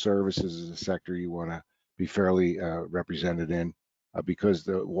financial services is a sector you want to be fairly represented in because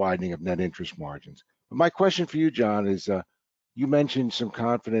the widening of net interest margins. But my question for you, John, is you mentioned some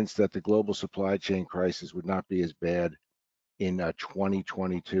confidence that the global supply chain crisis would not be as bad in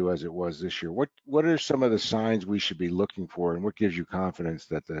 2022 as it was this year. What are some of the signs we should be looking for, and what gives you confidence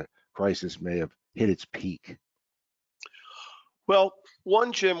that the crisis may have hit its peak? Well,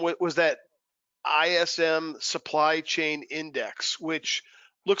 one, Jim, was that ISM supply chain index, which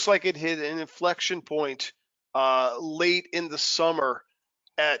looks like it hit an inflection point late in the summer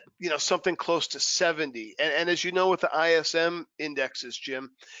at something close to 70. And as you know, with the ISM indexes,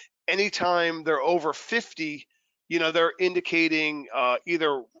 Jim, anytime they're over 50, they're indicating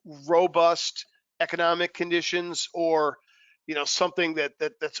either robust economic conditions or something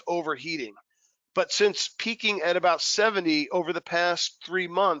that's overheating. But since peaking at about 70 over the past 3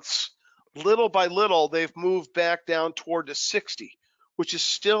 months, little by little, they've moved back down toward the 60, which is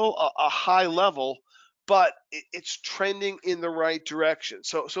still a high level, but it's trending in the right direction.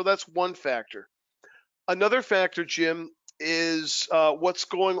 So that's one factor. Another factor, Jim, is what's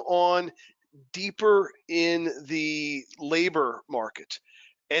going on deeper in the labor market.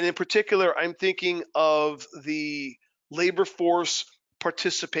 And in particular, I'm thinking of the labor force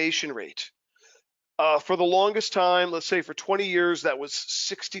participation rate. For the longest time, let's say for 20 years, that was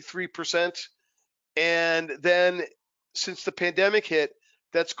 63%. And then since the pandemic hit,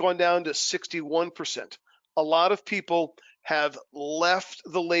 that's gone down to 61%. A lot of people have left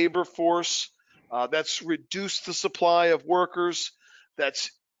the labor force. That's reduced the supply of workers.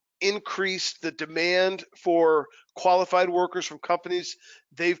 That's increased the demand for qualified workers from companies.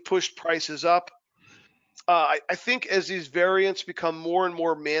 They've pushed prices up. I think as these variants become more and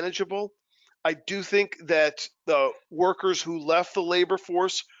more manageable, I do think that the workers who left the labor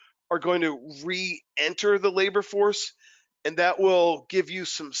force are going to re-enter the labor force, and that will give you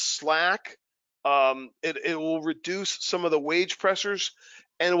some slack. It will reduce some of the wage pressures,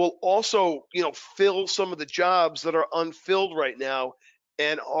 and it will also, fill some of the jobs that are unfilled right now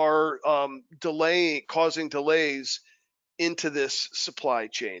and are causing delays into this supply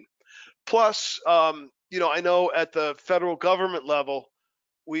chain. Plus, I know at the federal government level,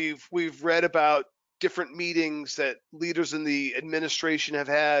 we've read about different meetings that leaders in the administration have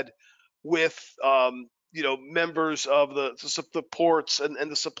had with members of the ports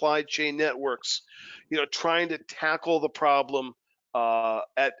and the supply chain networks, trying to tackle the problem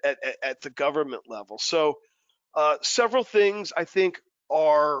at the government level. So several things I think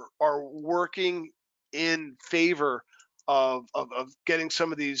are working in favor of getting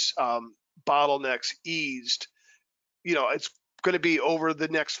some of these bottlenecks eased. It's going to be over the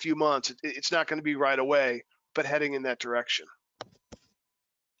next few months. It's not going to be right away, but heading in that direction.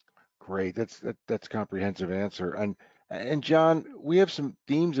 Great, that's a comprehensive answer. And John, we have some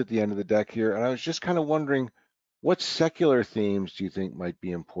themes at the end of the deck here, and I was just kind of wondering, what secular themes do you think might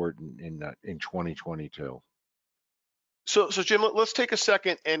be important in 2022? So Jim, let's take a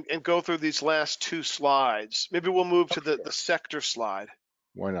second and go through these last two slides. Maybe we'll move to the sector slide.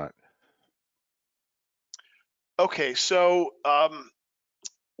 Why not? Okay, so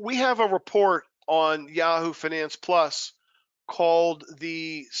we have a report on Yahoo Finance Plus called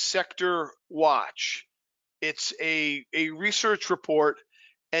the Sector Watch. It's a research report,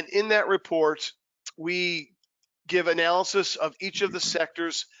 and in that report, we give analysis of each of the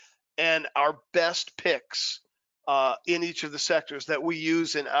sectors and our best picks in each of the sectors that we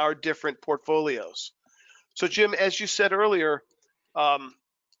use in our different portfolios. So Jim, as you said earlier,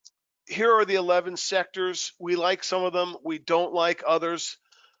 here are the 11 sectors. We like some of them. We don't like others.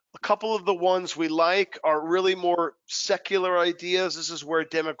 A couple of the ones we like are really more secular ideas. This is where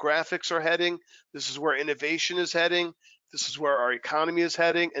demographics are heading. This is where innovation is heading. This is where our economy is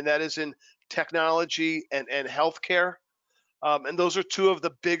heading, and that is in technology and healthcare. And those are two of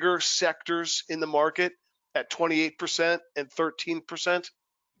the bigger sectors in the market at 28% and 13%.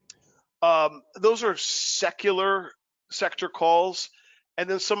 Those are secular sector calls. And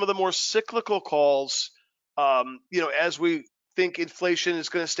then some of the more cyclical calls, as we think inflation is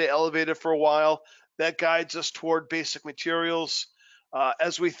going to stay elevated for a while, that guides us toward basic materials.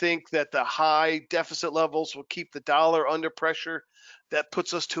 as we think that the high deficit levels will keep the dollar under pressure. That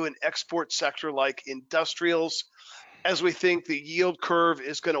puts us to an export sector like industrials. As we think the yield curve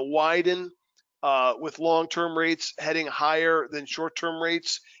is going to widen with long-term rates heading higher than short-term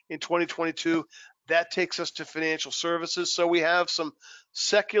rates in 2022, that takes us to financial services. So we have some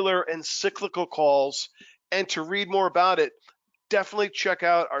secular and cyclical calls. And to read more about it, definitely check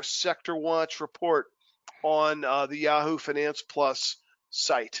out our Sector Watch report on the Yahoo Finance Plus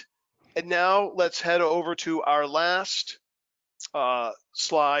site. And now let's head over to our last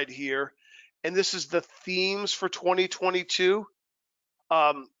slide here. And this is the themes for 2022.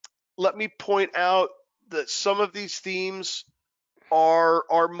 Let me point out that some of these themes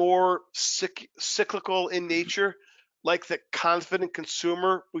are more cyclical in nature, like the confident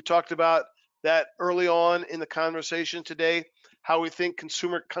consumer. We talked about that early on in the conversation today, how we think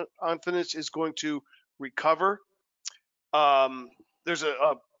consumer confidence is going to recover. There's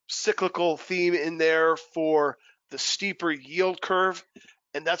a cyclical theme in there for the steeper yield curve,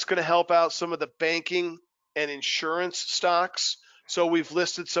 and that's going to help out some of the banking and insurance stocks. So we've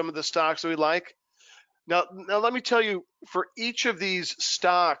listed some of the stocks that we like. Now let me tell you, for each of these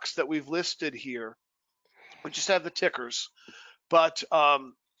stocks that we've listed here, we just have the tickers, but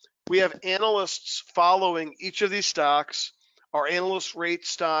we have analysts following each of these stocks. Our analysts rate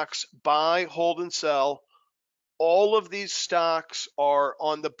stocks buy, hold, and sell. All of these stocks are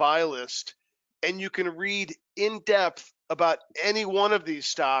on the buy list, and you can read in depth about any one of these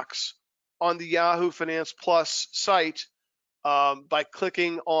stocks on the Yahoo Finance Plus site by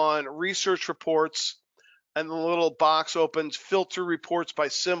clicking on research reports, and the little box opens filter reports by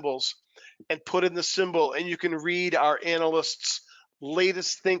symbols, and put in the symbol, and you can read our analysts'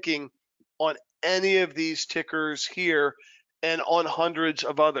 latest thinking on any of these tickers here and on hundreds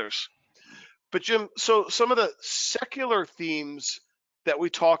of others. But Jim, so some of the secular themes that we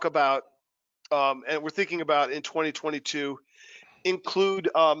talk about and we're thinking about in 2022 include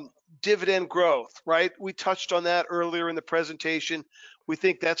dividend growth, right? We touched on that earlier in the presentation. We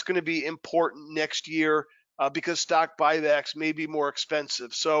think that's going to be important next year because stock buybacks may be more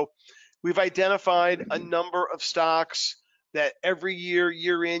expensive. So we've identified a number of stocks that every year,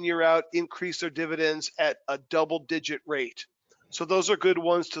 year in, year out, increase their dividends at a double-digit rate. So those are good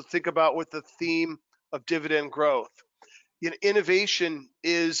ones to think about with the theme of dividend growth. Innovation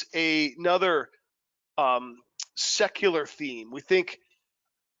is another secular theme. We think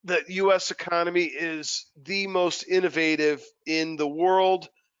the U.S. economy is the most innovative in the world,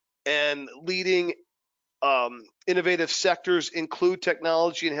 and leading innovative sectors include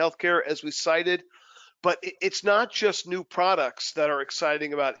technology and healthcare, as we cited. But it's not just new products that are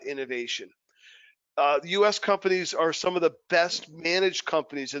exciting about innovation. U.S. companies are some of the best managed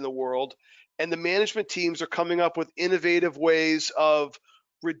companies in the world, and the management teams are coming up with innovative ways of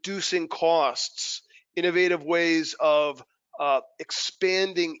reducing costs, innovative ways of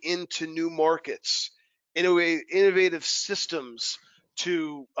expanding into new markets, innovative systems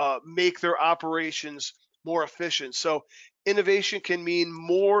to make their operations more efficient. So innovation can mean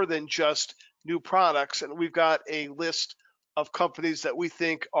more than just new products, and we've got a list of companies that we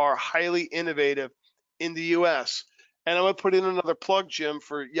think are highly innovative in the U.S. And I'm going to put in another plug, Jim,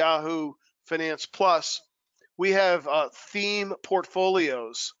 for Yahoo Finance Plus. We have theme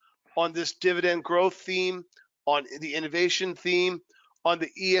portfolios on this dividend growth theme, on the innovation theme, on the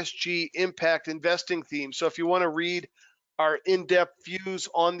ESG impact investing theme. So if you want to read our in-depth views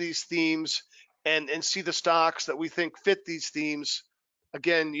on these themes and see the stocks that we think fit these themes,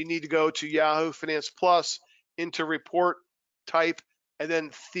 again, you need to go to Yahoo Finance Plus, into report type, and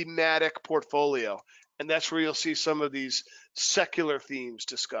then thematic portfolio. And that's where you'll see some of these secular themes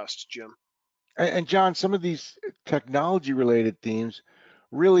discussed, Jim. And John, some of these technology-related themes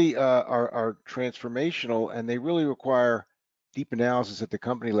really are transformational, and they really require deep analysis at the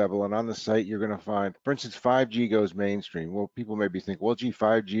company level. And on the site, you're going to find, for instance, 5G goes mainstream. Well, people maybe think, well, gee,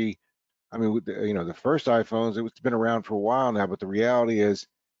 5G. I mean, the first iPhones, it's been around for a while now, but the reality is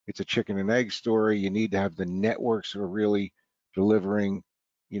it's a chicken and egg story. You need to have the networks that are really delivering,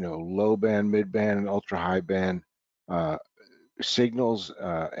 low band, mid band, and ultra high band signals,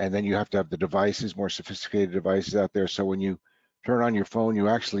 and then you have to have the devices, more sophisticated devices out there. So when you turn on your phone, you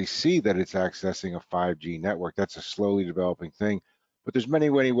actually see that it's accessing a 5G network. That's a slowly developing thing, but there's many,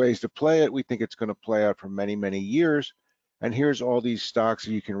 many ways to play it. We think it's going to play out for many, many years. And here's all these stocks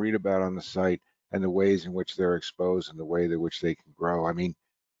that you can read about on the site and the ways in which they're exposed and the way in which they can grow. I mean,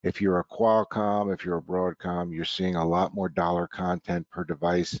 if you're a Qualcomm, if you're a Broadcom, you're seeing a lot more dollar content per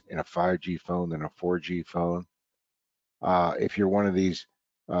device in a 5G phone than a 4G phone. If you're one of these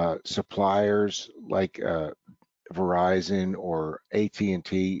suppliers like Verizon or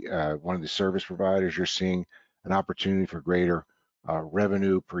AT&T, one of the service providers, you're seeing an opportunity for greater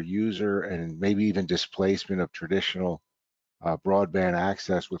revenue per user and maybe even displacement of traditional broadband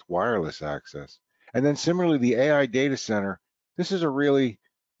access with wireless access. And then similarly, the AI data center, this is a really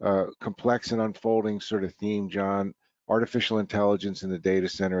complex and unfolding sort of theme, John. Artificial intelligence in the data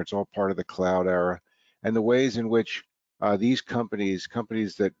center, it's all part of the cloud era. And the ways in which these companies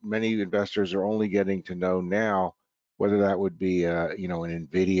that many investors are only getting to know now, whether that would be, an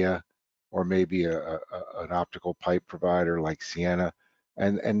NVIDIA or maybe an optical pipe provider like Ciena,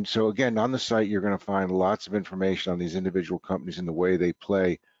 and so again, on the site, you're going to find lots of information on these individual companies and the way they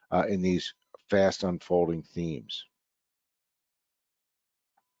play in these fast unfolding themes.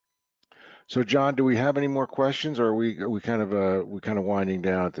 So, John, do we have any more questions, or are we kind of winding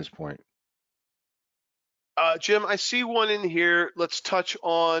down at this point? Jim, I see one in here. Let's touch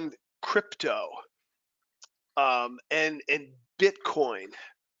on crypto and Bitcoin.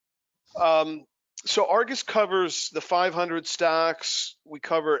 So Argus covers the 500 stocks. We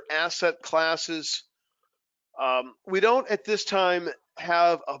cover asset classes. We don't at this time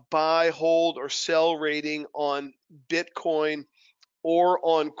have a buy, hold, or sell rating on Bitcoin or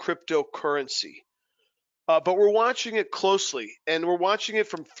on cryptocurrency. But we're watching it closely, and we're watching it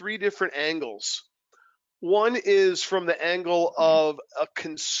from three different angles. One is from the angle of a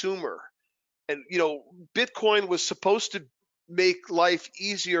consumer. And, Bitcoin was supposed to make life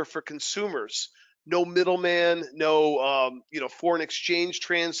easier for consumers. No middleman, no, foreign exchange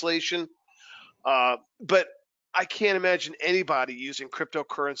translation. But I can't imagine anybody using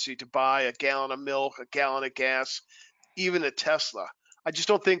cryptocurrency to buy a gallon of milk, a gallon of gas, even a Tesla. I just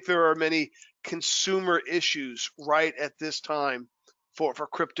don't think there are many consumer issues right at this time for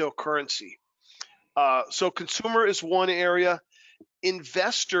cryptocurrency. So consumer is one area.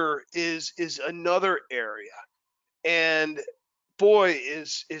 Investor is another area. And boy,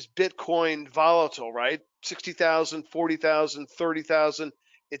 is Bitcoin volatile, right? 60,000, 40,000, 30,000.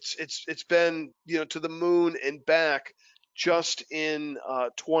 It's been, to the moon and back just in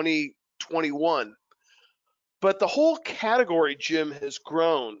 2021. But the whole category, Jim, has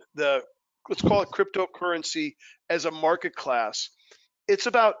grown. Let's call it cryptocurrency as a market class. It's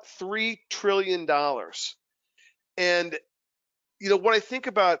about $3 trillion. And what I think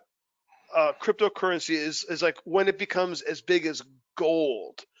about cryptocurrency is like when it becomes as big as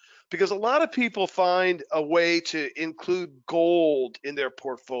gold, because a lot of people find a way to include gold in their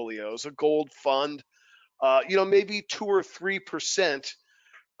portfolios, a gold fund, maybe 2 or 3%,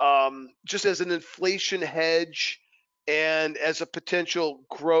 just as an inflation hedge and as a potential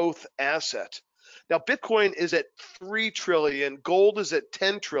growth asset. Now, Bitcoin is at 3 trillion, gold is at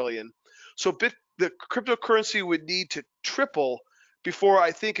 10 trillion. So the cryptocurrency would need to triple before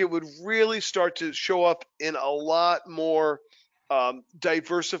I think it would really start to show up in a lot more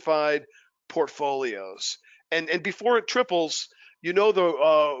diversified portfolios. And before it triples,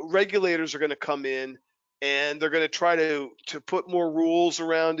 the regulators are going to come in and they're going to try to put more rules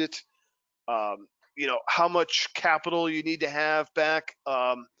around it. How much capital you need to have back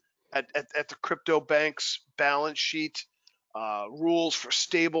at the crypto bank's balance sheet, rules for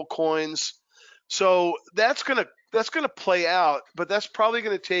stable coins. So that's gonna play out, but that's probably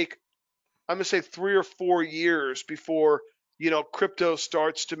gonna take, I'm gonna say, 3 or 4 years before crypto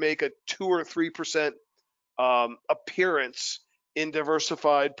starts to make a 2 or 3% appearance in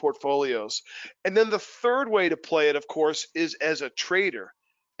diversified portfolios. And then the third way to play it, of course, is as a trader.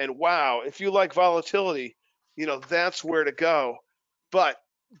 And wow, if you like volatility, that's where to go. But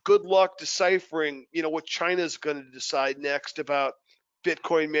good luck deciphering, what China's going to decide next about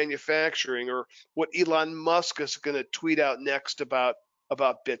Bitcoin manufacturing, or what Elon Musk is going to tweet out next about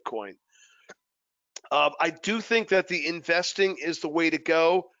Bitcoin. I do think that the investing is the way to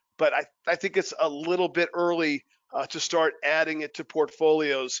go, but I think it's a little bit early to start adding it to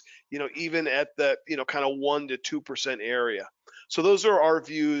portfolios, even at the, kind of 1 to 2% area. So those are our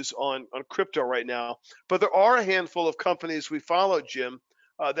views on crypto right now. But there are a handful of companies we follow, Jim,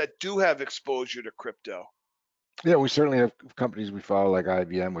 that do have exposure to crypto. Yeah, we certainly have companies we follow like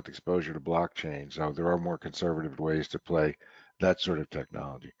IBM with exposure to blockchain. So there are more conservative ways to play that sort of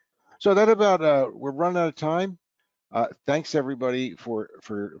technology. So that about we're running out of time. Thanks everybody for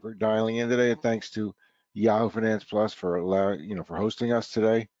dialing in today, and thanks to Yahoo Finance Plus for for hosting us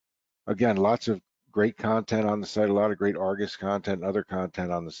today. Again, lots of great content on the site, a lot of great Argus content and other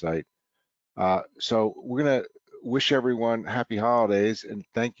content on the site. So we're gonna wish everyone happy holidays and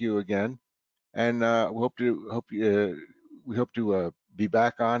thank you again. And we hope to be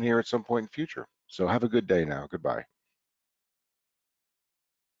back on here at some point in the future. So have a good day now. Goodbye.